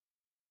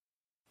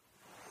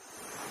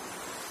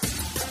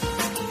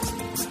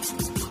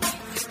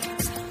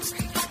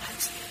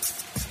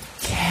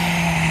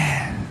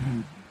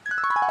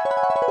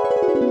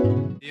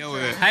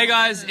Hey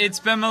guys, it's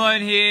Ben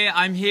Malone here.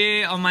 I'm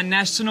here on my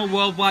national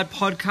worldwide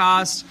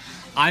podcast.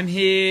 I'm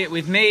here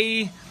with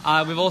me.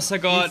 We've also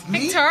got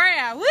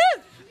Victoria.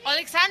 Woo!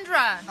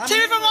 Alexandra.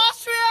 Timmy from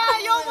Austria.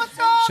 Yo, what's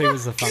up? She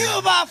was the fun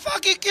Cuba,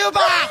 fucking Cuba.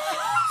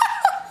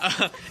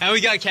 And we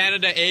got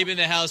Canada, Abe in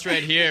the house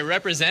right here,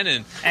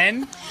 representing.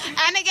 And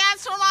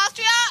against from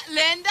Austria,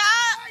 Linda,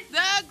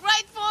 the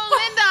grateful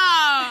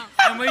Linda.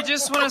 and we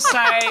just want to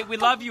say we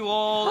love you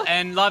all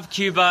and love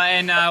Cuba,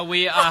 and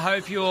we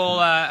hope you all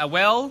are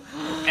well,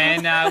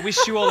 and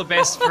wish you all the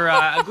best for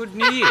a good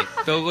New Year.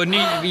 Or New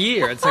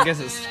Year. I guess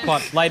it's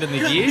quite late in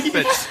the year,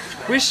 but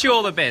wish you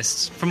all the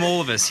best from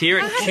all of us here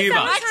at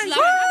Cuba.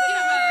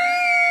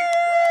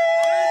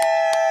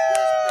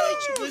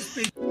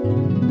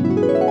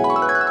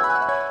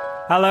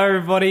 Hello,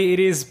 everybody. It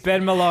is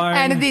Ben Malone.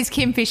 And it is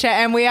Kim Fisher,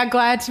 and we are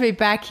glad to be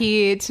back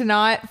here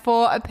tonight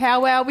for a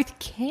powwow with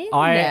Ken.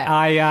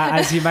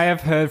 As you may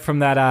have heard from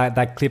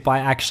that clip, I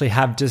actually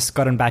have just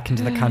gotten back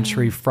into the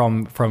country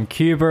from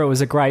Cuba. It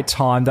was a great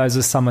time. Those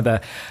are some of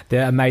the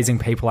amazing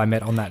people I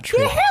met on that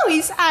trip. Yeah, how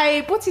is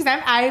Abe? What's his name?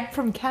 Abe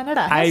from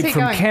Canada. How's Abe he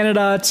from going?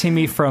 Canada,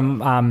 Timmy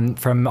from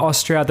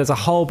Austria. There's a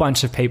whole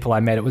bunch of people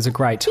I met. It was a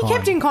great time. You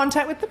kept in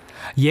contact with them?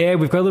 Yeah,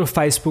 we've got a little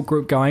Facebook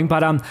group going.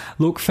 But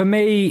look, for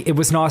me, it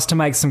was nice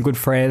to make some good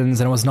friends,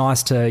 and it was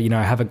nice to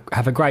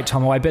have a great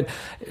time away. But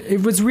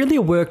it was really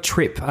a work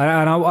trip,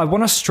 and I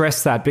want to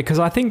stress that because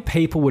I think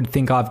people would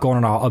think I've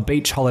gone on a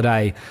beach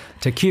holiday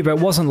to Cuba. It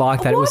wasn't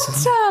like that.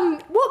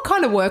 What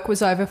kind of work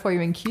was over for you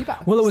in Cuba?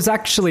 Well, it was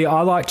actually,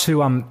 I like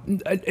to,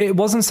 it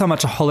wasn't so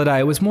much a holiday,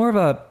 it was more of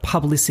a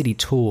publicity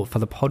tour for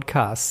the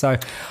podcast. So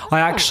I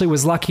actually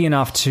was lucky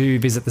enough to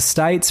visit the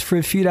States for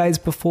a few days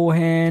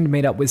beforehand,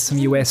 meet up with some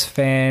US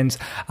fans.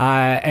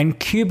 And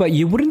Cuba,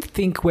 you wouldn't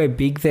think we're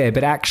big there,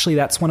 but actually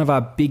that's one of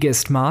our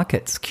biggest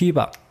markets,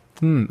 Cuba.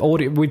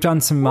 We've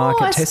done some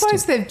market testing. I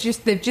suppose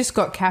they've just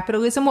got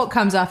capitalism. What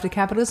comes after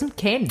capitalism?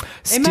 It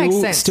makes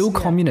sense. Still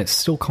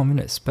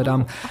communist. But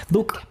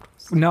look.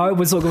 No, it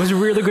was a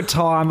really good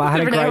time. I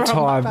had a great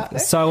time.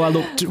 So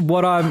look,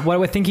 what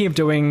we're thinking of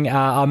doing,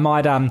 I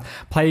might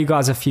play you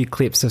guys a few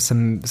clips of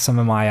some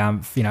of my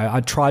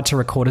I tried to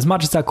record as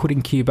much as I could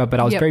in Cuba, but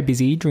I was very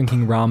busy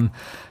drinking rum,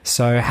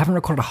 so I haven't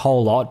recorded a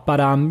whole lot. But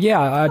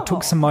I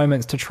took some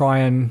moments to try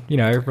and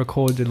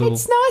record a little.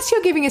 It's nice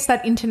you're giving us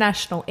that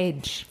international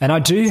edge. And I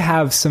do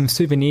have some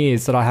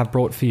souvenirs that I have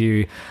brought for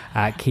you,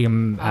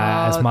 Kim,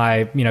 as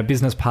my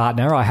business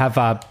partner. I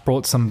have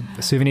brought some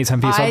souvenirs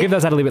home for you, so I'll give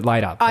those out a little bit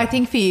later. I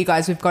think for you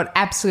guys, we've got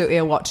absolutely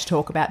a lot to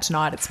talk about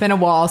tonight. It's been a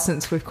while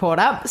since we've caught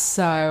up,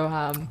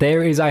 so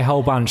there is a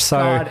whole bunch. So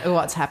God,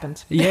 what's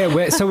happened? Yeah,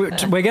 we're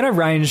going to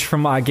range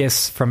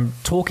from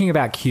talking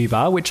about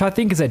Cuba, which I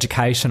think is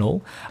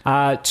educational,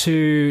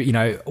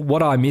 to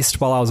what I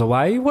missed while I was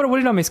away. What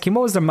did I miss, Kim?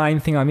 What was the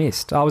main thing I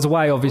missed? I was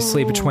away,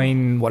 obviously,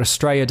 between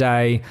Australia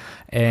Day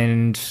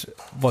and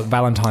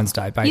Valentine's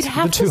Day,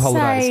 basically the two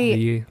holidays of the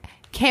year.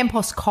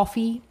 Campos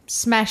coffee,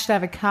 smashed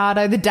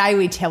avocado, the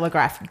Daily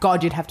Telegraph.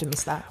 God, you'd have to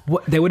miss that.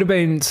 There would have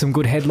been some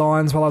good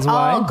headlines while I was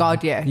away. Oh,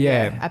 God,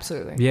 yeah,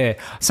 absolutely. Yeah.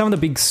 Some of the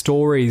big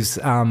stories,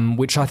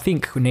 which I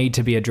think need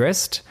to be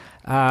addressed.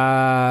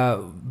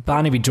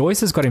 Barnaby Joyce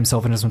has got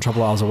himself into some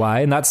trouble while I was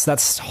away, and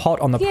that's hot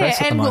on the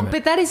press at the moment.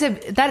 Look,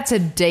 but that's a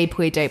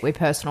deeply, deeply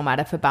personal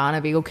matter for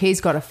Barnaby. Look,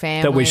 he's got a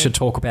family that we should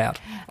talk about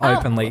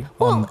openly.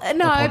 No,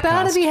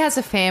 Barnaby has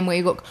a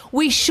family. Look,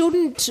 we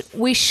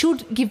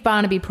should give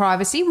Barnaby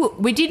privacy.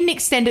 We didn't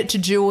extend it to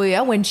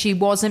Julia when she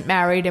wasn't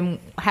married and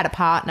had a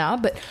partner,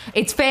 but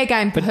it's fair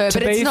game for her.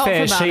 But it's not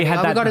for Barnaby. She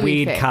had that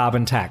weird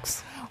carbon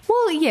tax.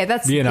 Well, yeah,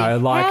 that's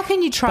how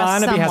can you trust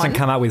Barnaby someone? hasn't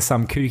come up with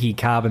some kooky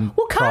carbon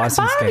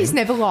pricing Barnaby's scheme.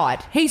 never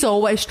lied. He's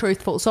always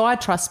truthful, so I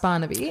trust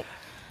Barnaby.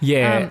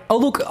 Yeah.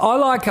 Look, I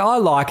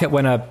like it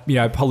when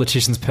a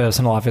politician's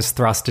personal life is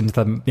thrust into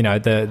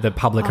the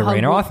public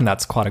arena. I think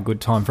that's quite a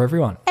good time for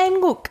everyone.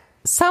 And look,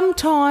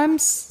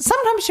 sometimes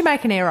you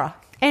make an error.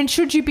 And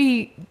should you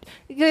be,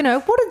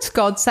 what does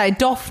God say?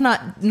 Doth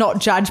not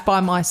judge by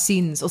my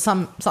sins, or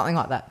something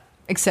like that,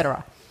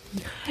 etc.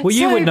 Well,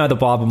 you would know the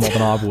Bible more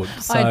than I would.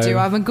 So I do.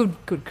 I'm a good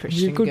Christian.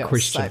 You're a good girl,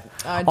 Christian.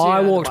 So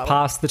I walked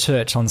past the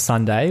church on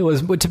Sunday.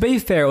 To be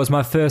fair, it was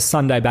my first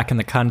Sunday back in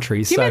the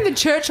country. Do you mean the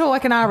church or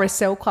like an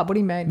RSL club? What do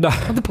you mean? No.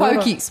 Or the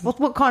pokies?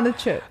 What kind of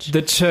church?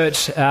 The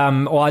church.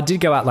 I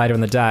did go out later in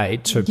the day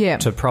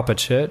to proper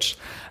church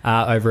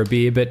over a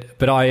beer,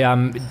 but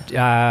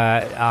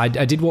I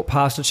did walk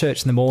past a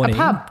church in the morning. A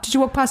pub? Did you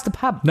walk past a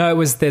pub?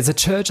 No, there's a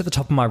church at the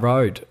top of my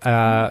road,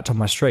 top of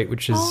my street,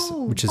 which is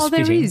fitting.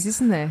 There is,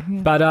 isn't there? Yeah.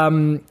 But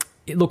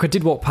look, I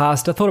did walk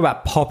past. I thought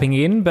about popping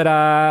in, but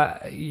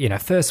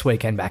first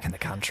weekend back in the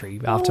country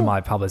after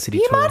my publicity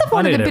tour. You might have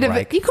wanted a bit of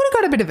break. You could have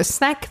got a bit of a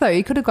snack though.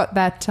 You could have got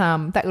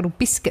that little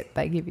biscuit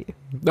they give you.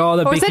 Oh,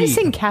 the or was Bicky, that just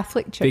in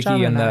Catholic church?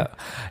 Bicky and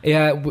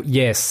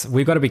yes,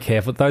 we've got to be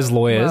careful. Those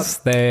lawyers,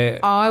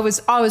 I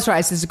was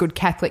raised as a good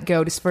Catholic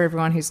girl, just for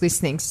everyone who's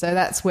listening. So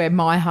that's where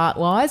my heart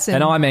lies.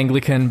 And I'm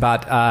Anglican,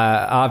 but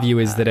our view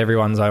is that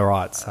everyone's all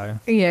right. So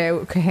yeah,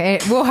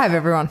 we'll have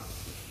everyone.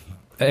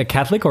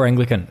 Catholic or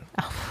Anglican?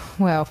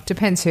 Well,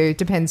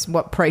 depends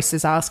what priest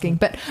is asking.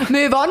 But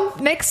move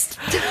on. Next.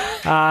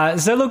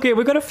 So look,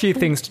 we've got a few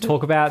things to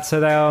talk about. So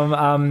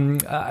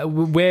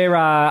we're,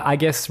 I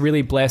guess,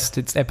 really blessed.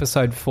 It's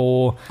episode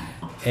 4.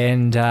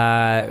 And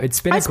it's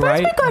been I suppose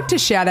we'd like to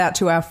shout out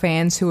to our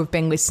fans who have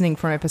been listening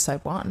from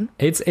episode 1.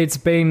 It's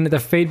been, the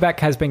feedback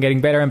has been getting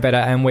better and better,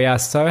 and we are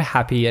so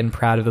happy and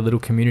proud of the little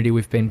community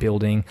we've been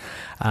building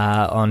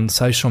on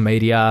social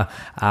media.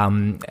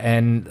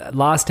 And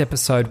last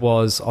episode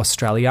was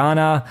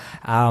Australiana.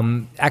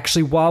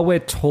 Actually, while we're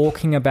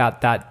talking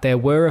about that, there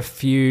were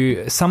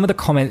some of the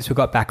comments we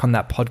got back on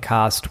that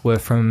podcast were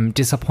from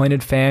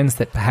disappointed fans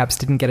that perhaps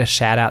didn't get a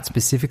shout out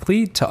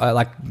specifically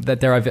to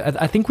that they're over.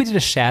 I think we did a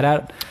shout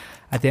out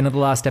at the end of the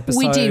last episode.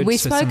 We did. We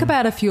spoke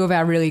about a few of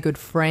our really good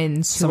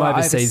friends who are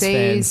overseas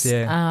fans,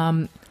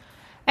 yeah.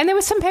 And there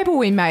were some people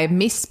we may have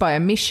missed by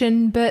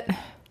omission, but...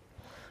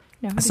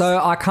 So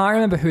I can't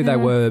remember who they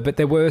were, but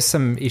there were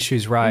some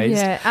issues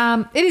raised.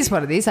 Yeah, it is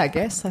what it is, I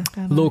guess.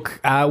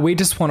 Look, we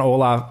just want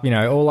all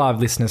our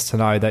listeners to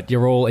know that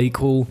you're all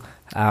equal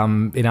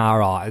in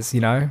our eyes,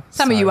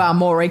 Some of you are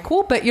more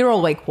equal, but you're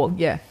all equal,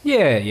 yeah.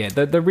 Yeah.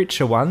 The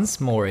richer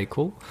ones, more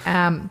equal.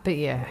 But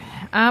yeah.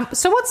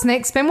 So what's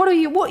next, Ben?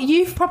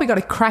 You've probably got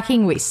a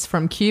cracking list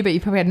from Cuba.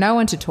 You probably had no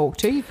one to talk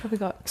to. You've probably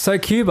got... So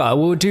Cuba,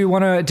 well, do you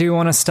want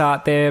to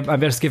start there? I'll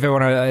just give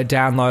everyone a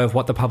down low of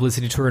what the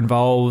publicity tour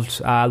involved.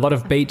 A lot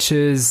of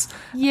beaches.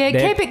 Yeah,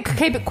 keep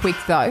it quick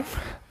though.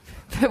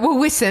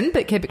 We'll listen,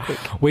 but keep it quick.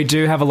 We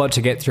do have a lot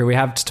to get through. We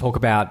have to talk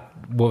about,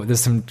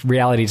 there's some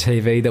reality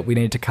TV that we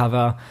need to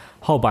cover,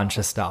 whole bunch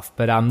of stuff.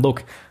 But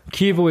look,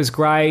 Cuba was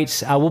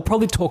great. We'll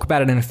probably talk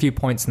about it in a few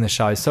points in the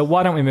show. So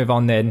why don't we move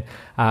on then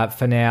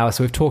for now?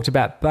 So we've talked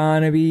about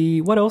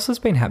Barnaby. What else has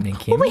been happening,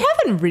 Kim? Well, we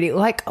haven't really,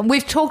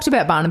 we've talked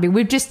about Barnaby.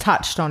 We've just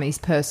touched on his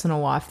personal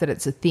life, that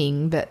it's a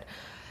thing, but...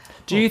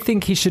 Do you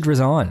think he should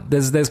resign?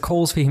 There's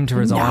calls for him to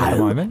resign at the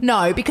moment.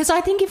 No, because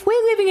I think if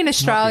we're living in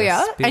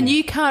Australia and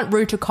you can't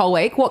root a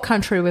colleague, what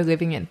country are we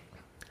living in?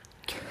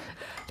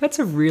 That's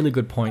a really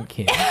good point,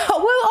 Kim. Well,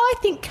 I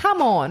think,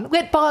 come on,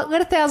 let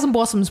 1,000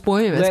 blossoms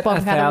bloom. Let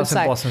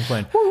 1,000 blossoms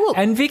bloom. Well, look,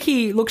 and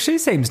Vicky, look, she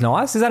seems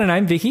nice. Is that her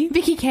name, Vicky?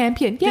 Vicky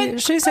Campion. Yeah,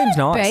 she seems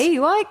nice.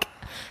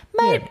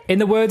 Mate, yeah. In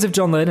the words of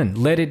John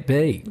Lennon, let it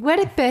be. Let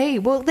it be.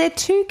 Well, they're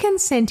two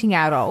consenting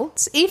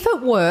adults. If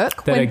at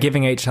work... That are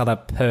giving each other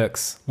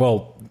perks.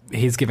 Well,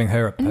 he's giving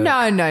her a perk.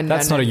 No.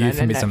 That's not a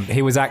euphemism. No.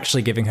 He was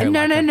actually giving her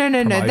No.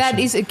 promotion. That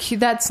is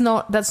that's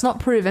not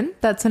proven.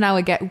 That's an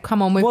allegation.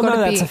 Come on, we've got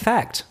to be... that's a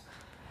fact.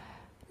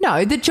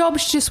 No, the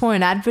jobs just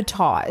weren't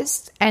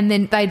advertised, and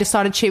then they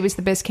decided she was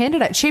the best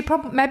candidate.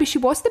 Maybe she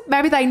was.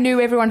 Maybe they knew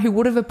everyone who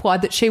would have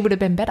applied that she would have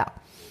been better.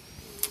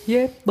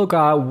 Yeah, look,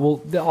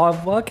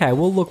 okay.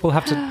 Well, look, we'll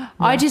have to...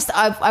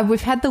 Yeah.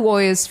 We've had the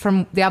lawyers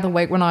from the other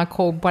week when I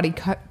called Buddy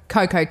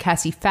Coco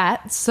Cassie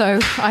fat, so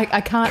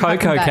I can't...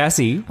 Coco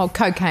Cassie? Oh,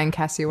 Cocaine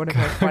Cassie,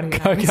 whatever.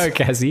 Coco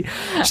Cassie.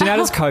 She now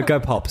does Cocoa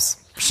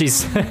Pops.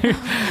 She's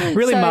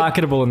really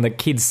marketable in the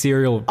kids'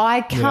 cereal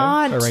I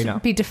can't arena.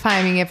 Be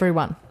defaming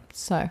everyone,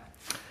 so...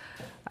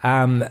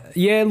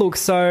 Yeah, look,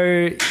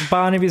 so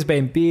Barnaby's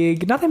been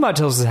big. Nothing much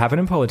else has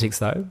happened in politics,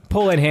 though.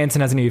 Pauline Hanson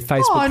has a new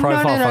Facebook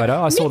profile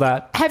photo. I saw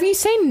that. Have you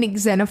seen Nick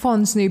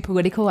Xenophon's new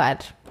political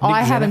ad?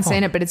 I haven't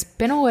seen it, but it's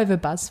been all over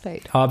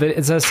BuzzFeed. Oh, but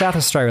it's a South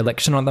Australia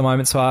election at the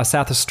moment, so our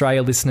South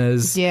Australia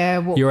listeners,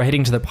 you're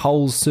heading to the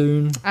polls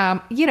soon.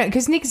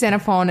 Because Nick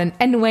Xenophon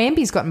and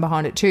Lambie's gotten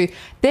behind it too.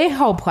 Their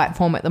whole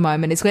platform at the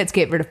moment is let's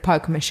get rid of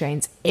poker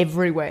machines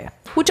everywhere,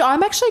 which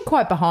I'm actually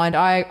quite behind.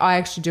 I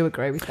actually do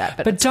agree with that.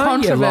 But it's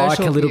don't you like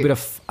a little bit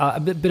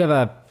of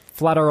a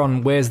flutter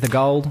on where's the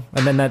gold,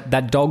 and then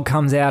that dog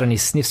comes out and he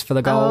sniffs for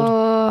the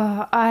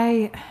gold?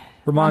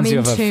 Reminds you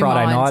of a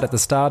Friday night at the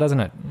Star,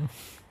 doesn't it?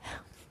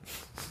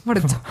 What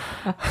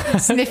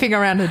sniffing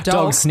around a dog.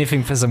 Dog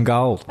sniffing for some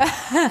gold.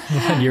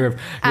 And you're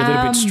a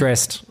little bit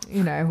stressed.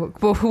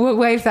 We'll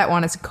wave that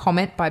one as a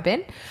comment by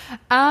Ben.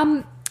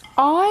 I'm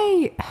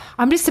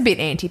just a bit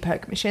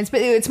anti-poker machines,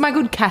 but it's my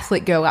good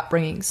Catholic girl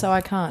upbringing, so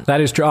I can't.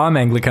 That is true. I'm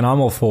Anglican. I'm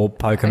all for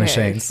poker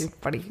machines.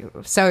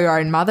 Sell your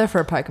own mother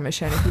for a poker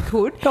machine if you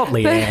could. Not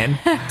Leanne.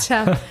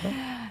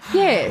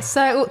 Yeah,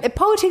 so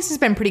politics has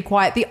been pretty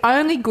quiet. The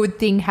only good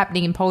thing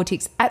happening in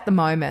politics at the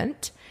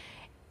moment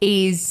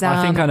is...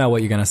 I think I know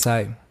what you're going to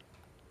say.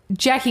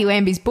 Jackie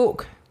Lambie's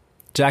book.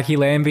 Jackie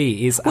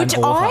Lambie is an author.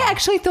 Which I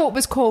actually thought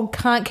was called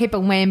Can't Keep a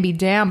Lambie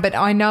Down, but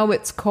I know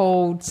it's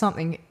called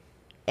something...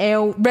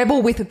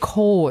 Rebel with a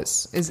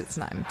Cause is its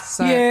name.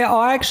 So yeah,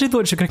 I actually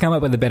thought she could come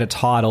up with a better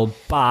title,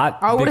 but...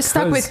 I would have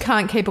stuck with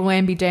Can't Keep a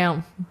Lambie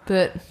Down,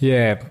 but...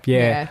 Yeah.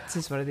 This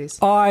is what it is.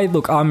 I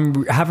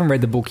haven't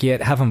read the book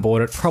yet, haven't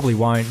bought it, probably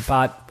won't,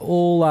 but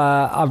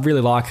I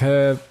really like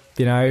her.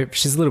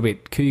 She's a little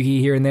bit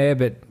kooky here and there,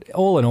 but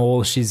all in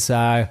all, she's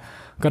got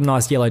a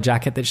nice yellow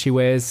jacket that she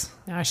wears.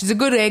 No, she's a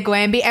good egg,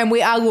 Lambie, and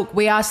we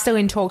are still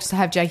in talks to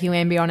have Jackie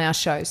Lambie on our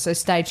show, so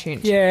stay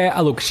tuned. Yeah,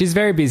 look, she's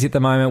very busy at the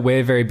moment.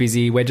 We're very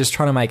busy. We're just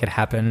trying to make it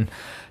happen.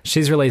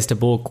 She's released a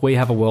book. We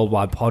have a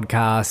worldwide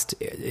podcast.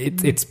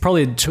 It's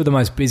probably two of the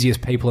most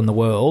busiest people in the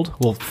world.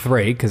 Well,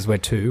 three, because we're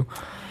two.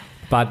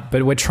 but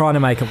we're trying to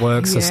make it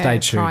work. So stay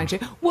trying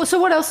tuned. to. Well, so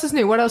what else is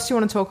new? What else do you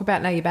want to talk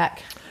about now you're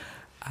back?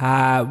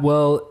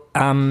 Well,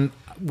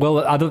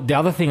 the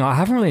other thing, I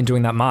haven't really been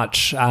doing that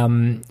much.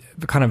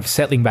 Kind of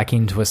settling back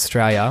into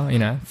Australia, you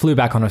know, flew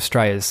back on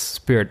Australia's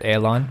Spirit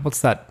airline. What's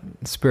that?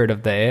 Spirit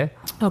of the Air?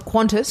 Oh,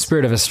 Qantas.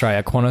 Spirit of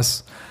Australia,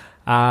 Qantas.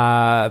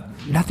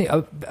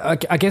 Nothing.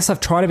 I guess I've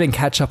tried to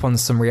catch up on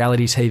some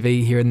reality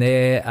TV here and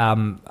there.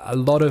 A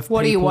lot of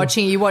What are you people-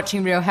 watching? Are you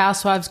watching Real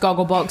Housewives,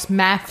 Gogglebox,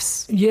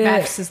 MAFS? Yeah,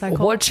 MAFS as they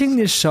call it. watching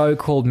this show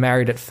called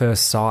Married at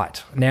First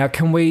Sight. Now,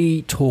 can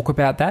we talk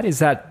about that? Is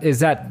that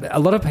a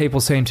lot of people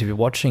seem to be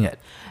watching it?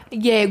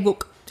 Yeah,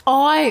 look,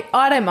 I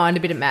don't mind a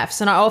bit of MAFS,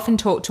 and I often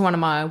talk to one of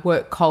my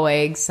work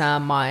colleagues,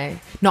 my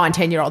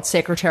 19-year-old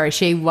secretary.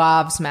 She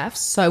loves MAFS,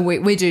 so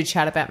we do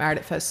chat about Married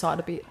at First Sight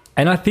a bit.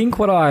 And I think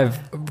what I've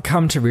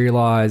come to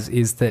realise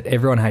is that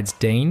everyone hates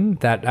Dean,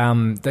 that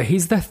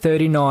he's the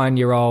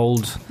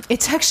 39-year-old...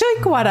 It's actually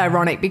quite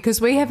ironic because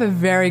we have a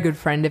very good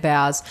friend of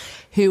ours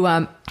who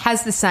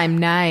has the same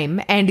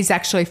name and is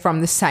actually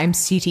from the same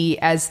city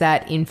as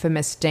that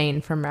infamous Dean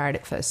from Married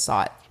at First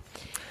Sight.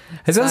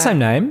 Has that the same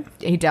name?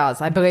 He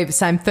does. I believe the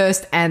same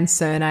first and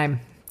surname.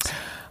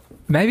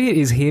 Maybe it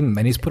is him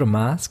and he's put a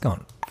mask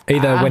on.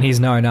 Either when he's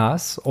known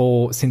us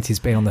or since he's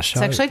been on the show.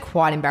 It's actually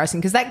quite embarrassing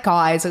because that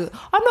guy is... I'm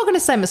not going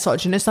to say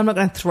misogynist. I'm not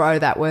going to throw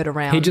that word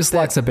around. He just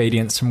likes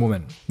obedience from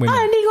women.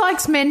 And he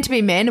likes men to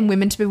be men and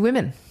women to be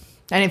women.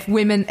 And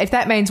if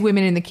that means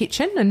women in the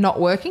kitchen and not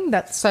working,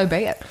 that's so be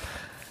it.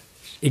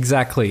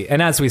 Exactly.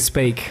 And as we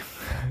speak,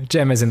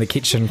 Gemma's in the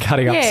kitchen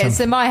cutting up some... Yeah,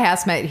 so my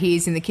housemate here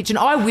is in the kitchen.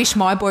 I wish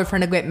my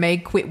boyfriend had let me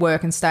quit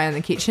work and stay in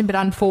the kitchen, but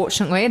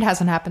unfortunately it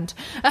hasn't happened.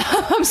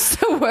 I'm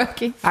still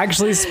working.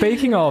 Actually,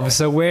 speaking of,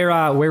 so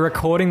we're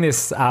recording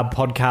this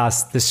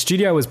podcast. The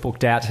studio was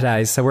booked out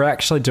today, so we're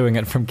actually doing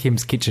it from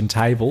Kim's kitchen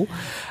table.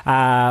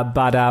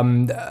 But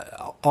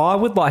I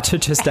would like to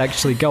just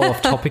actually go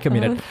off topic a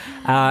minute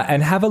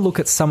and have a look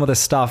at some of the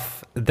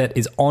stuff that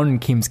is on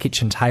Kim's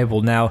kitchen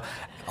table. Now,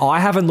 I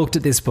haven't looked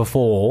at this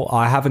before.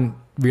 I haven't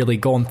really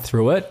gone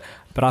through it,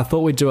 but I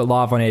thought we'd do it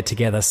live on air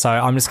together. So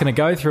I'm just going to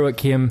go through it,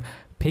 Kim,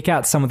 pick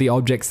out some of the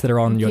objects that are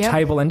on your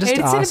table and just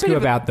ask you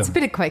about them. It's a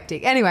bit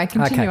eclectic. Anyway,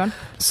 continue on.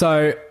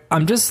 So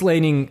I'm just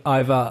leaning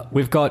over.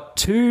 We've got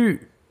two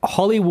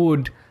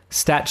Hollywood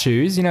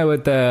statues, you know,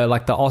 with the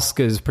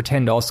Oscars,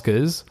 pretend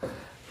Oscars.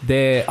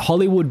 They're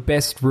Hollywood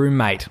Best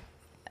Roommate.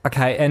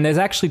 Okay, and there's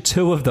actually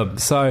two of them.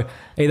 So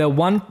either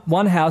one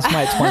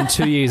housemate's won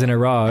 2 years in a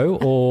row,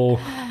 or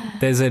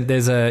there's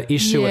a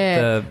issue at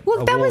the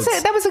Look, awards.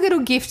 that was a little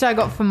gift I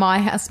got for my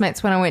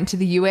housemates when I went to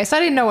the US. I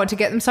didn't know what to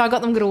get them, so I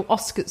got them little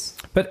Oscars.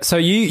 But so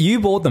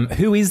you bought them.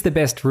 Who is the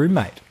best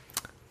roommate?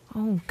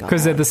 Oh, God.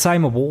 Because they're the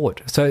same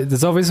award. So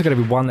there's obviously got to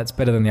be one that's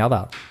better than the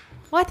other.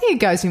 Well, I think it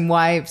goes in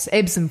waves,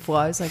 ebbs and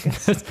flows, I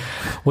guess.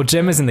 Well,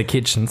 Gemma's in the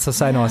kitchen, so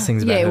say nice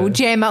things about her. Well,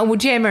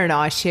 Gemma and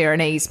I share an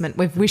easement.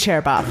 We share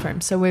a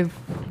bathroom, so we've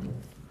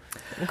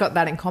got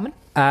that in common.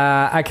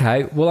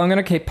 Okay, well, I'm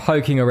going to keep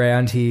poking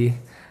around here.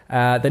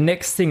 The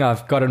next thing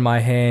I've got in my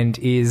hand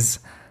is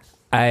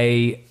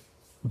a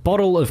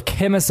bottle of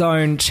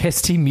Chemizone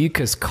Chesty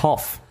Mucus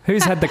Cough.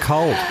 Who's had the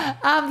cold?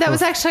 That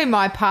was actually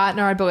my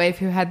partner, I believe,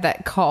 who had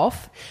that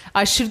cough.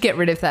 I should get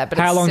rid of that. But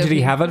How long did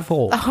he have it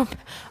for?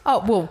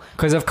 Well...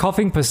 Because if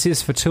coughing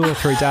persists for 2 or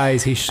 3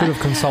 days, he should have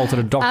consulted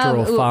a doctor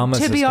or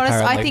pharmacist, to be honest,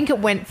 apparently. I think it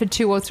went for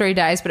 2 or 3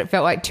 days, but it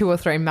felt like 2 or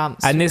 3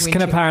 months. And this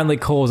can apparently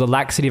cause a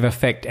laxative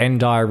effect and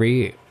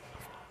diarrhea.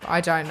 I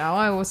don't know.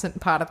 I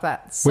wasn't part of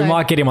that. So, We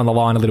might get him on the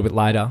line a little bit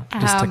later,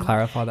 just to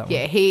clarify that one.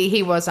 Yeah,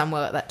 he was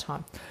unwell at that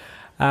time.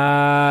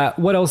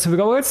 What else have we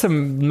got? We've got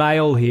some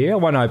mail here. I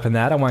won't open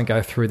that. I won't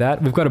go through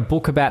that. We've got a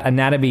book about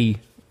anatomy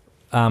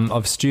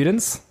of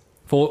students,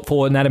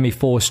 for anatomy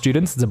for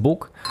students. It's a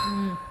book.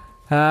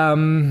 Well,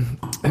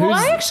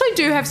 I actually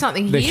do have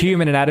something here. The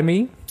human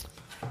anatomy.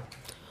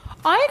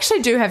 I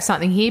actually do have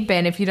something here,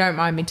 Ben, if you don't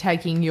mind me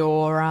taking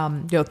your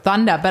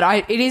thunder.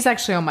 But it is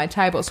actually on my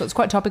table, so it's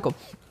quite topical.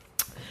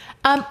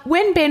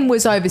 When Ben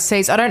was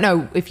overseas, I don't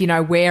know if you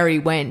know where he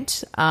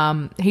went.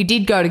 He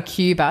did go to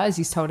Cuba, as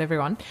he's told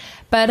everyone.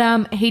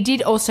 But he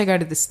did also go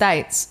to the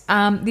States.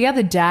 The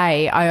other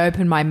day, I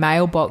opened my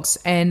mailbox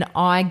and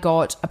I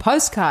got a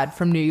postcard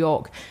from New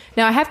York.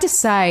 Now, I have to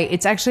say,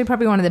 it's actually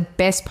probably one of the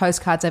best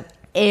postcards I've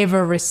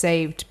ever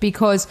received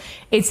because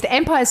it's the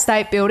Empire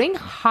State Building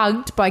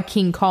hugged by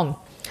King Kong.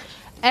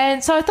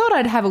 And so I thought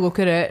I'd have a look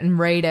at it and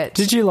read it.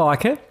 Did you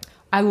like it?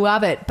 I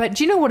love it. But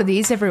do you know what it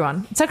is,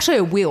 everyone? It's actually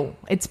a will.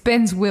 It's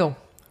Ben's will.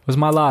 It was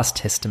my last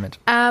testament.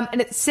 And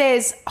it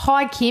says,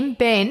 "Hi, Kim,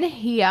 Ben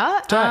here."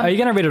 Are you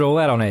going to read it all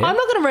out on air? I'm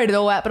not going to read it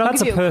all out, but I'll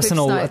give you a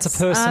personal. quick That's a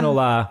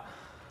personal.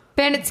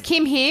 Ben, it's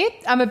Kim here.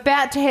 I'm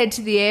about to head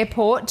to the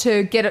airport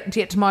to get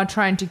to my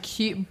plane to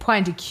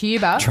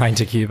Cuba. Train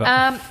to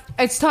Cuba.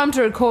 It's time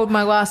to record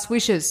my last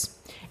wishes.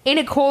 In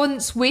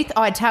accordance with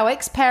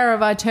italics, Power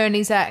of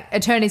Attorneys Act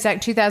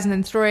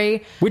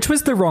 2003. Which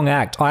was the wrong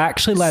act. I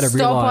actually later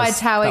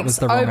realised that was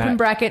the wrong open act.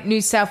 bracket,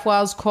 New South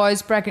Wales,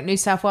 close bracket, New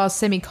South Wales,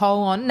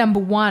 semicolon. Number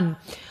 1,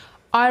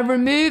 I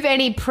remove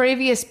any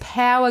previous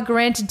power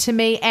granted to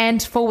me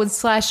and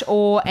 /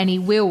 or any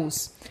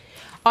wills.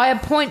 I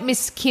appoint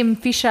Miss Kim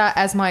Fisher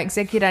as my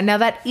executor. Now,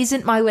 that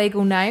isn't my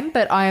legal name,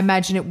 but I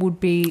imagine it would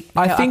be.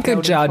 I think a upheld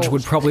in judge court.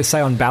 would probably say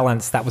on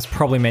balance that was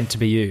probably meant to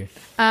be you.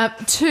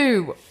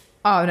 2.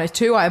 Oh, no,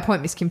 2, I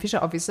appoint Miss Kim Fisher,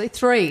 obviously.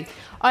 3,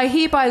 I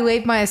hereby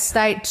leave my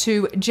estate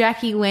to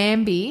Jackie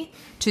Lambie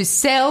to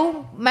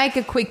sell, make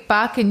a quick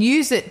buck and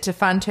use it to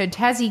fund her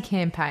Tassie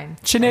campaign.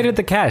 She needed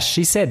the cash.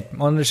 She said,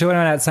 she went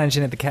out saying she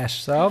needed the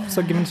cash. So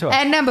I'll give it to her.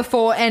 And number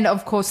 4, and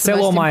of course the Sell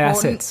most all my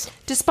important, assets.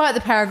 Despite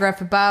the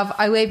paragraph above,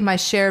 I leave my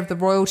share of the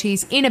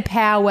royalties in a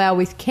powwow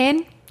with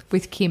Kim.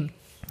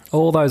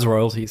 All those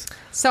royalties.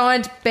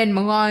 Signed, Ben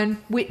Malone,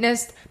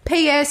 witnessed.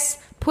 P.S.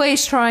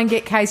 Please try and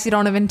get Casey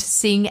Donovan to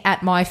sing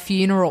at my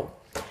funeral.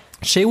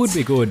 She would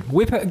be good.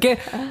 Whip her, get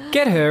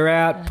her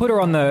out. Put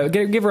her on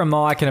give her a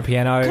mic and a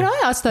piano. Can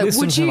I ask though,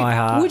 Listen to my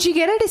heart. would you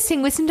get her to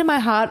sing Listen to My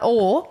Heart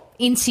or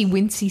Incy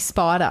Wincy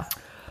Spider?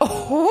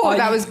 Oh,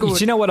 that was good.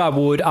 Do you know what I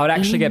would? I would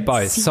actually get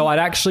both. So I'd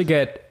actually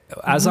get,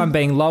 as I'm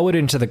being lowered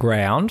into the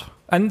ground,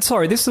 and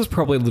sorry, this is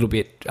probably a little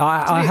bit,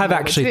 I have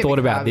actually thought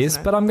about this,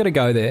 but I'm going to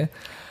go there.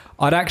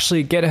 I'd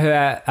actually get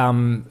her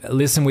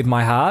Listen with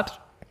My Heart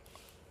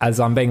as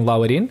I'm being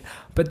lowered in,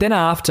 but then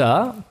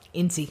after...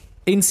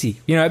 Incy,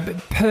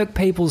 perk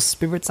people's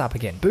spirits up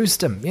again,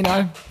 boost them,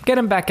 get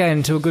them back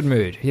into a good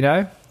mood,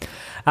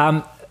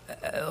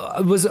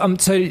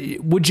 So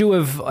would you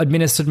have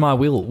administered my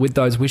will with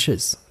those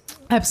wishes?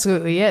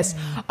 Absolutely, yes.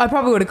 I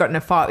probably would have gotten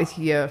in a fight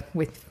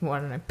with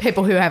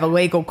people who have a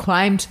legal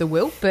claim to the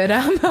will, but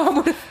I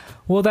would have...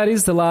 Well, that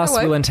is the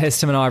last will and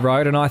testament I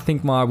wrote, and I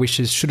think my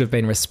wishes should have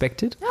been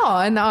respected.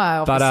 Oh, no,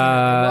 obviously.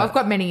 I've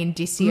got many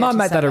indicia. Might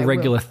make that a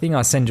regular thing.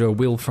 I send you a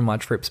will from my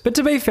trips. But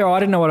to be fair,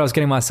 I didn't know what I was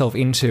getting myself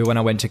into when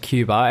I went to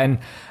Cuba.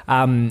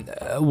 And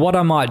what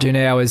I might do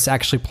now is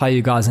actually play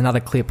you guys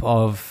another clip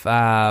of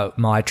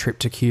my trip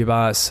to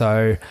Cuba.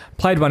 So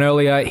played one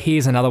earlier.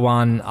 Here's another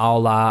one.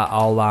 I'll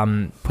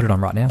put it on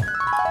right now.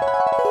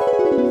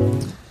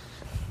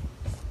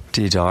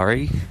 Dear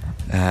Diary,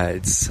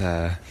 it's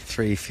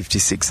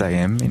 3:56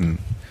 a.m. in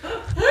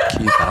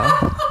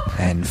Cuba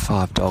and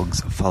 5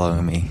 dogs are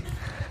following me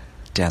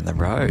down the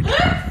road.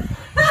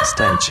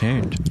 Stay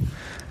tuned.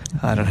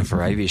 I don't have a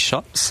rabies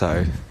shot,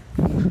 so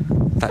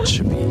that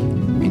should be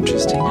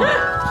interesting.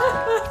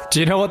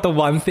 Do you know what the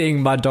one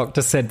thing my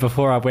doctor said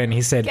before I went?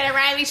 He said... Get a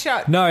rabies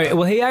shot. No,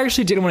 well, he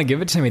actually didn't want to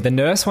give it to me. The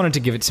nurse wanted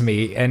to give it to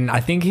me, and I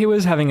think he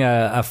was having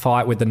a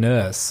fight with the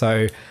nurse.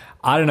 So,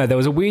 I don't know. There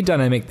was a weird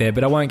dynamic there,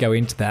 but I won't go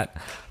into that.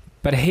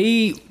 But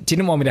he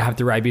didn't want me to have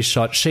the rabies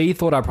shot. She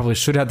thought I probably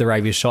should have the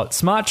rabies shot.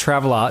 Smart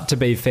Traveller, to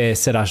be fair,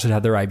 said I should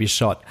have the rabies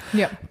shot.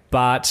 Yep.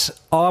 But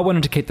I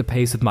wanted to keep the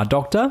peace with my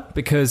doctor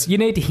because you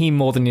need him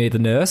more than you need the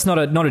nurse. Not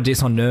a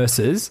diss on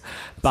nurses,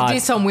 but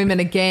diss on women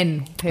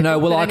again. People. No,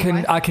 well,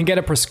 anyway. I can get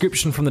a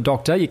prescription from the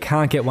doctor. You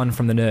can't get one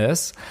from the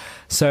nurse.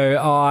 So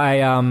I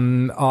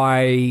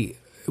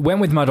went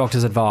with my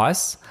doctor's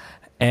advice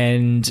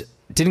and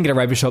didn't get a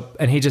rabies shot.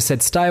 And he just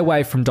said, stay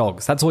away from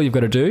dogs. That's all you've got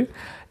to do.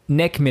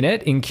 Neck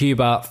minute in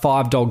Cuba,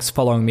 5 dogs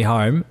following me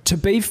home. To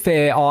be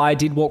fair, I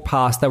did walk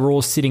past. They were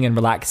all sitting and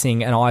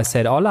relaxing, and I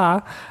said,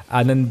 hola,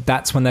 and then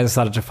that's when they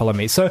decided to follow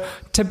me. So,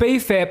 to be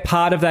fair,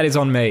 part of that is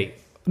on me.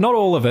 Not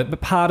all of it,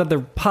 but part of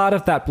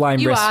that blame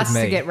You rests with asked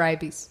me. to get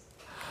rabies.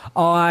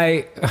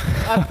 I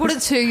put it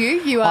to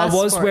you. You asked. I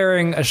was for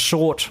wearing a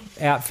short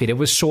outfit. It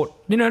was short,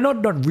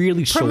 not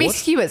really short.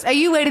 Promiscuous. Are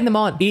you leading them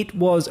on? It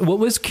was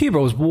Cuba.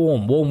 It was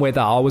warm weather.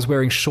 I was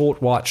wearing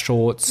short white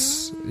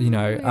shorts.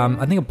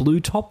 I think a blue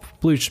top,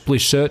 blue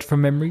shirt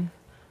from memory.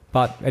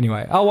 But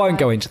anyway, I won't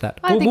go into that.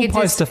 We'll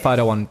post a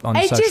photo on social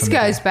media. It just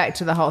goes back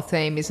to the whole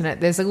theme, isn't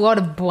it? There's a lot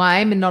of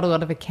blame and not a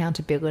lot of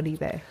accountability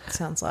there. It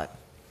sounds like.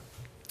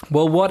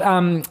 Well,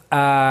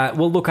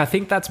 look, I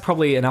think that's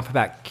probably enough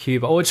about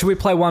Cuba. Or should we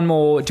play one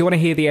more? Do you want to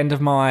hear the end of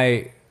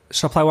my...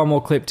 Should I play one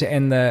more clip to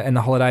end the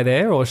holiday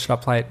there, or should I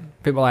play it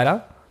a bit later?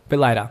 A bit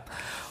later.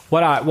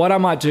 What I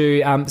might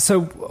do...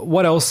 so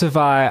what else have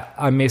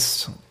I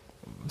missed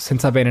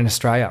since I've been in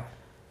Australia?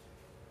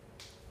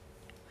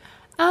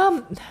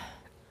 I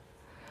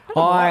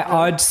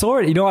saw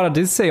it. You know what I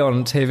did see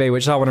on TV,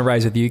 which I want to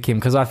raise with you, Kim,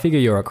 because I figure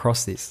you're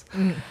across this,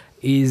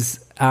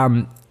 is...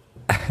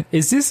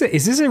 Is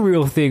this a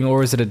real thing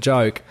or is it a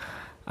joke?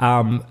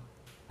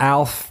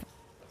 Alf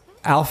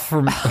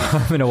from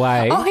Home and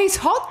Away. Oh, he's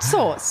hot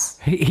sauce.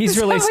 He's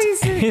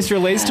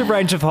released a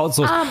range of hot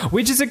sauce,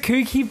 which is a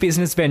kooky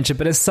business venture.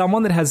 But as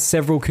someone that has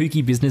several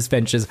kooky business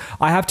ventures,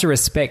 I have to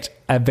respect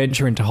a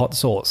venture into hot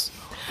sauce.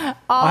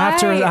 I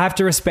have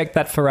to respect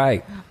that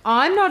foray.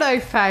 I'm not au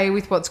fait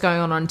with what's going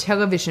on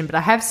television, but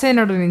I have seen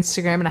it on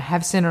Instagram and I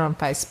have seen it on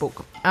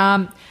Facebook.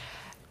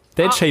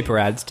 They're cheaper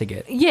ads to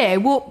get. Yeah,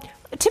 well...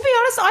 To be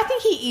honest, I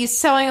think he is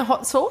selling a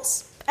hot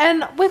sauce,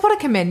 and we've got to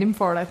commend him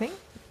for it, I think.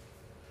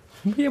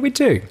 Yeah, we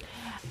do.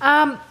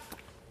 Yeah,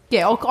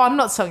 I'm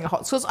not selling a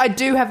hot sauce. I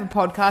do have a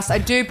podcast. I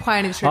do play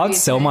an trivia. I'd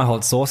sell my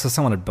hot sauce if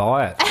someone would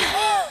buy it.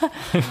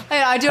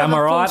 I do have Am I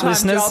a right, full-time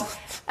listeners?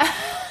 job.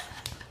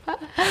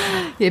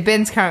 Yeah,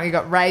 Ben's currently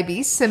got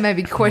rabies, so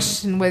maybe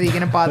question whether you're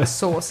going to buy the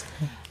sauce.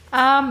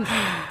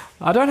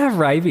 I don't have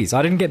rabies.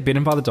 I didn't get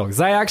bitten by the dogs.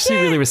 They actually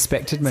really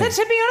respected me. So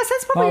to be honest,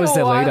 that's I was probably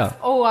their leader.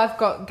 all I've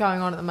got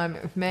going on at the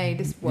moment with me,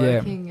 just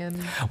working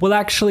and... Well,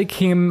 actually,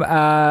 Kim,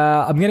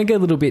 I'm going to get a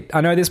little bit...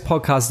 I know this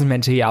podcast is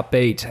meant to be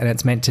upbeat and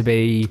it's meant to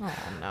be,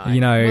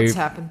 What's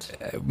happened?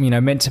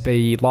 Meant to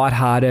be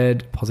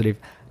lighthearted, positive.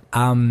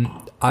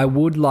 I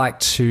would like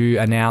to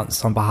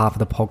announce on behalf of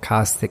the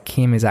podcast that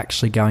Kim is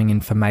actually going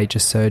in for major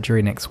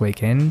surgery next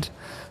weekend.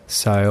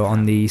 So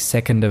on the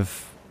 2nd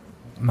of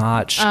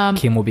March,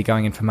 Kim will be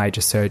going in for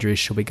major surgery.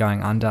 She'll be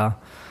going under.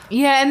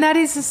 Yeah, and that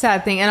is a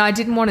sad thing, and I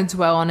didn't want to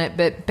dwell on it,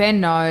 but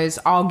Ben knows.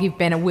 I'll give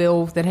Ben a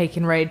will that he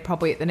can read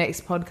probably at the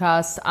next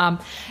podcast.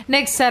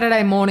 Next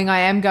Saturday morning, I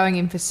am going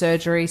in for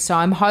surgery, so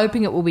I'm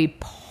hoping it will be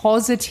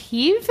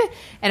positive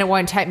and it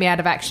won't take me out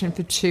of action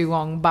for too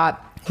long,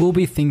 but... We'll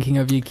be thinking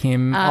of you,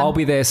 Kim. I'll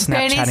be there Snapchatting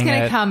Ben is going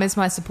it. to come as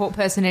my support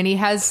person, and he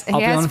has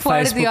on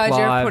floated the Facebook idea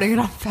Live. of putting it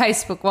on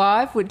Facebook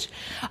Live, which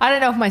I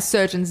don't know if my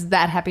surgeon's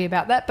that happy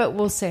about that, but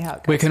we'll see how it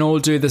goes. We can all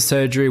do the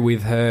surgery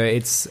with her.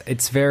 It's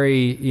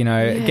very,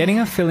 getting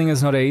a filling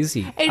is not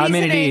easy. But It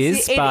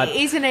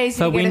isn't easy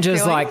for to get a whingers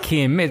filling. like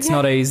Kim, it's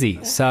not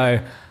easy.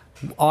 So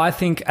I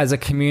think as a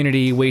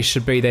community we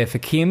should be there for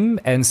Kim,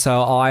 and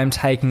so I am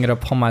taking it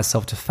upon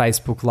myself to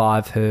Facebook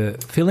Live her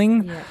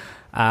filling. Yeah.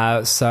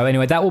 So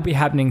anyway, that will be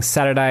happening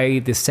Saturday,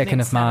 the 2nd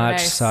Next of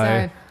March.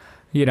 Saturday,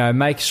 So,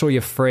 make sure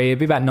you're free. It'll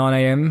be about 9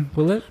 a.m,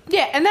 will it?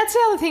 Yeah, and that's the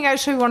other thing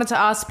actually we wanted to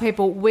ask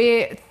people.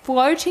 We're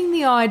floating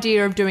the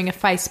idea of doing a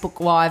Facebook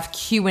Live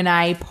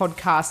Q&A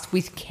podcast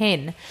with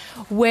Ken,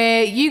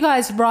 where you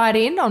guys write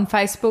in on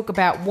Facebook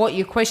about what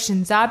your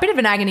questions are. A bit of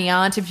an agony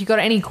aunt if you've got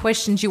any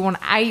questions you want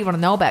to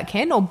know about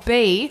Ken, or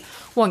B,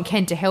 want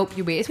Ken to help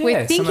you with.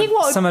 We're thinking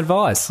some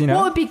advice,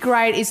 What would be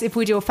great is if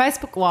we do a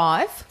Facebook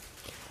Live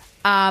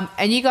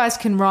and you guys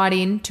can write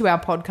in to our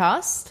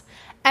podcast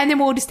and then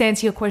we'll just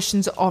answer your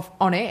questions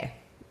on air.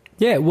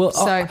 Yeah, well,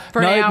 So,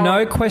 for an hour-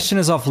 no question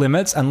is off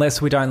limits unless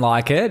we don't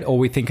like it or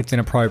we think it's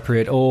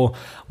inappropriate or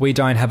we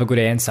don't have a good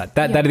answer.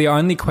 That are the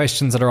only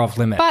questions that are off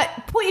limit. But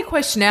put your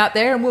question out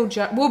there and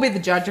we'll be the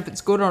judge if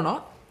it's good or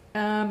not.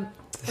 And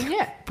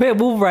yeah. Yeah,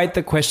 we'll rate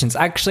the questions.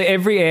 Actually,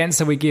 every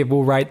answer we give,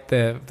 we'll rate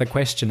the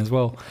question as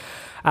well.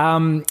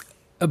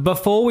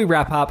 Before we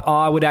wrap up,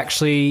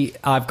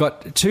 I've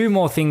got 2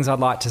 more things I'd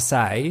like to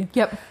say.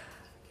 Yep.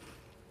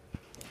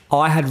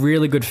 I had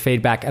really good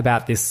feedback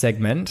about this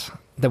segment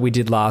that we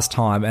did last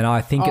time, and I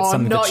think it's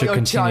something that not should your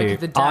continue. joke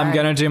of the day. I'm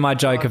going to do my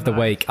joke of the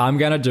week. I'm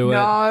going to do it.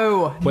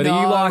 No. Whether you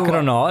like it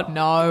or not,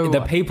 No.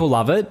 the people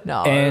love it.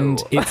 No.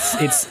 And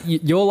it's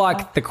you're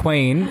like the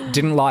Queen,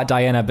 didn't like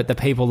Diana, but the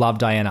people love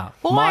Diana.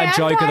 Well, I my am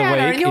joke Diana of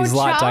and the week you're is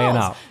like Charles.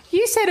 Diana.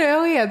 You said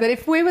earlier that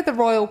if we were the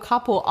royal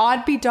couple,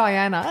 I'd be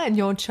Diana and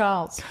you're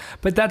Charles.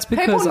 But that's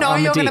because People know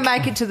I'm a you're going to dick.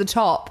 make it to the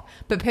top,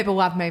 but people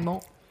love me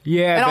more.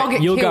 Yeah, and I'll but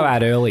get you'll go killed.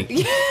 out early.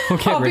 We'll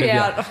get I'll rid be of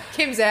you. out.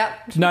 Kim's out.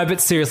 No, but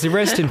seriously,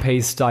 rest in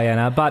peace,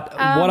 Diana. But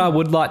what I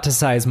would like to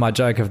say is my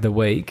joke of the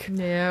week.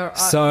 Yeah.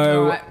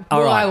 So, all right. all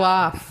Will right. I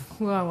laugh?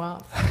 Will I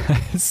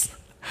laugh?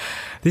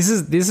 This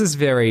is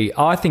very.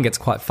 I think it's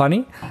quite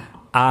funny.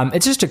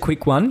 It's just a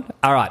quick one.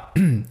 All right,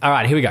 all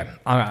right. Here we go.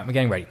 All right, we're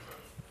getting ready.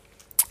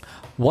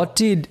 What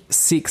did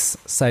 6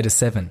 say to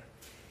 7?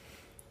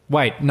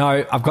 Wait,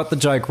 no, I've got the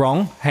joke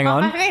wrong. Hang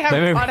on. I think I've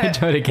Let got me it.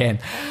 do it again.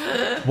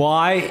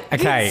 Why?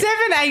 Okay. 7,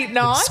 8,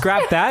 9.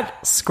 Scrap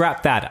that.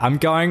 Scrap that. I'm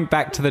going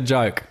back to the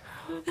joke.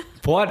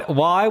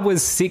 Why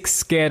was 6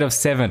 scared of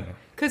 7?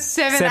 Because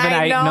 7, 7,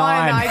 8, 8, 9.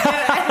 9. I get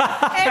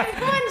it.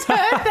 Everyone's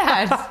heard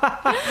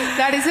that.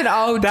 That is an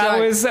old That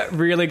joke. was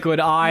really good.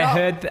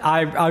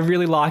 I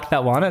really liked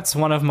that one. It's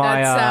one of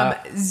my...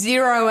 That's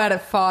 0 out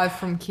of 5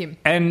 from Kim.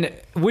 and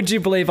would you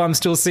believe I'm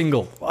still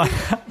single?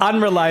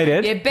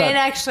 Unrelated. Yeah, Ben but-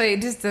 actually,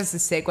 just as a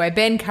segue,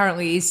 Ben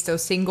currently is still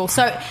single.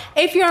 So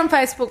if you're on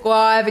Facebook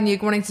Live and you're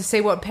wanting to see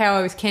what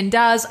Power with Ken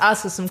does,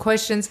 ask us some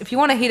questions. If you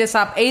want to hit us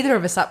up, either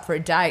of us up for a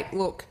date,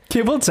 look.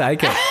 Yeah, we'll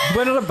take it.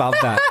 We're not above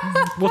that.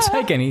 We'll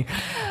take any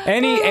have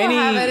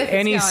it if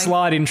it's going.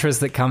 slight interest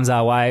that comes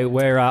our way.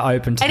 We're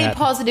open to Any that.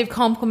 positive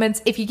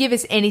compliments. If you give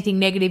us anything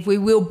negative, we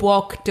will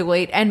block,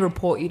 delete, and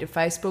report you to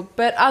Facebook.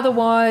 But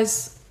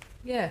otherwise,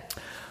 yeah.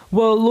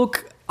 Well,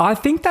 look, I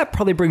think that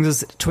probably brings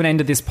us to an end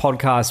of this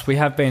podcast. We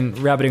have been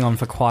rabbiting on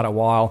for quite a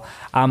while.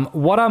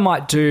 What I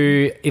might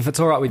do, if it's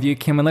all right with you,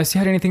 Kim, unless you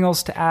had anything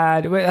else to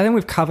add, I think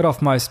we've covered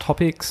off most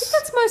topics.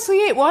 That's mostly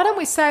it. Why don't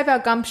we save our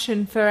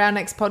gumption for our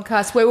next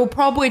podcast where we'll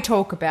probably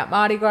talk about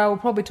Mardi Gras, we'll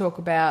probably talk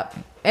about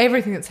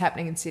everything that's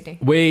happening in Sydney.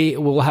 We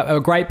will have a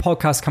great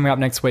podcast coming up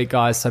next week,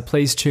 guys, so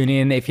please tune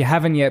in. If you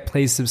haven't yet,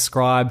 please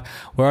subscribe.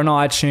 We're on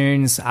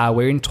iTunes.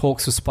 We're in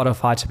talks with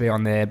Spotify to be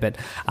on there. But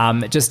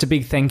just a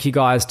big thank you,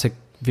 guys, for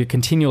your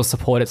continual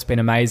support. It's been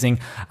amazing.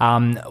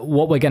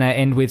 What we're going to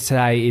end with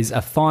today is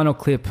a final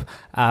clip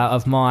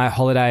of my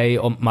holiday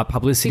or my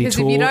publicity Because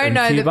tour if you don't in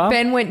know Cuba. that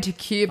Ben went to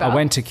Cuba. I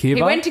went to Cuba.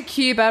 He went to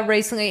Cuba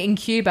recently in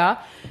Cuba.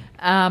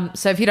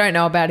 So if you don't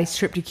know about his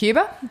trip to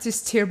Cuba,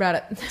 just hear about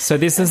it. So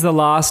this is the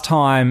last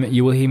time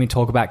you will hear me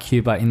talk about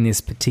Cuba in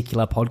this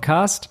particular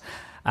podcast.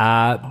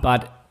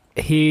 But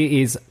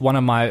here is one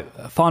of my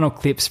final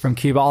clips from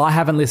Cuba. I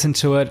haven't listened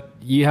to it.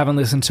 You haven't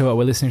listened to it.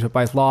 We're listening to it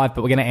both live,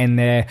 but we're going to end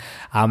there.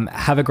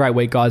 Have a great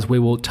week, guys. We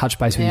will touch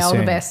base with you soon. All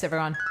the best,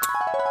 everyone.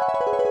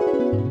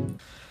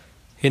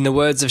 In the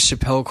words of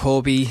Chappelle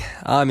Corby,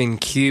 I'm in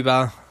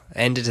Cuba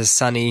and it is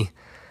sunny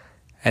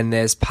and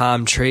there's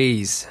palm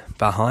trees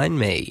behind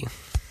me.